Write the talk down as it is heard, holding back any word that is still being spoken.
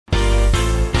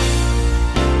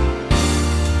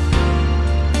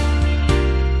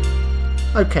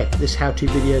Okay, this how-to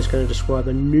video is going to describe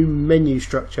a new menu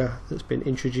structure that's been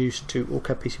introduced to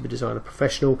OrCAD PCB Designer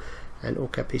Professional and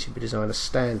OrCAD PCB Designer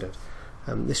Standard.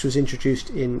 This was introduced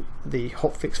in the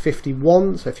Hotfix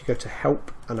 51, so if you go to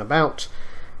Help and About,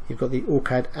 you've got the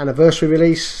OrCAD Anniversary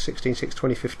Release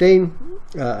 16/6/2015,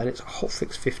 and it's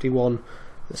Hotfix 51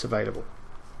 that's available.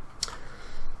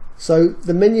 So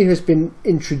the menu has been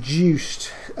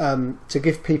introduced to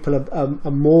give people a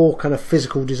more kind of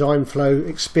physical design flow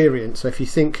experience. So if you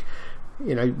think,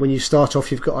 you know, when you start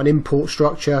off you've got an import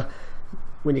structure,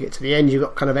 when you get to the end you've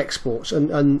got kind of exports,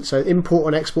 and so import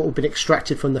and export have been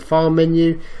extracted from the file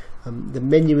menu. The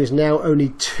menu is now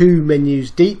only 2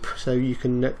 menus deep, so you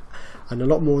can, and a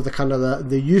lot more of the kind of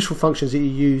the useful functions that you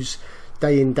use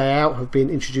day in day out have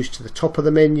been introduced to the top of the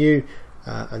menu.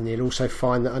 And you'll also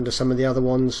find that under some of the other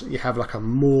ones you have like a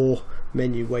more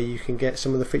menu where you can get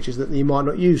some of the features that you might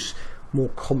not use more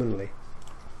commonly.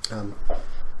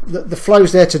 The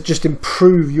flow's there to just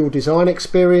improve your design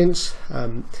experience.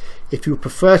 If you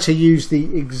prefer to use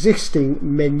the existing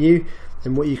menu,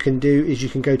 then what you can do is you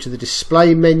can go to the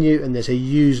display menu, and there's a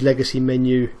use legacy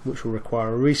menu which will require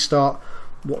a restart.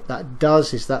 What that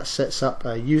does is that sets up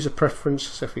a user preference.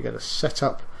 So if we go to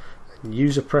setup and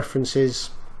user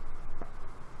preferences,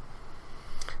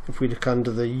 if we look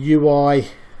under the UI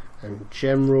and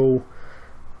general,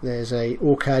 there's a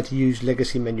OrCAD use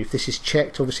legacy menu. If this is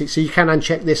checked, obviously, so you can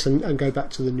uncheck this and go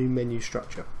back to the new menu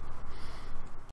structure.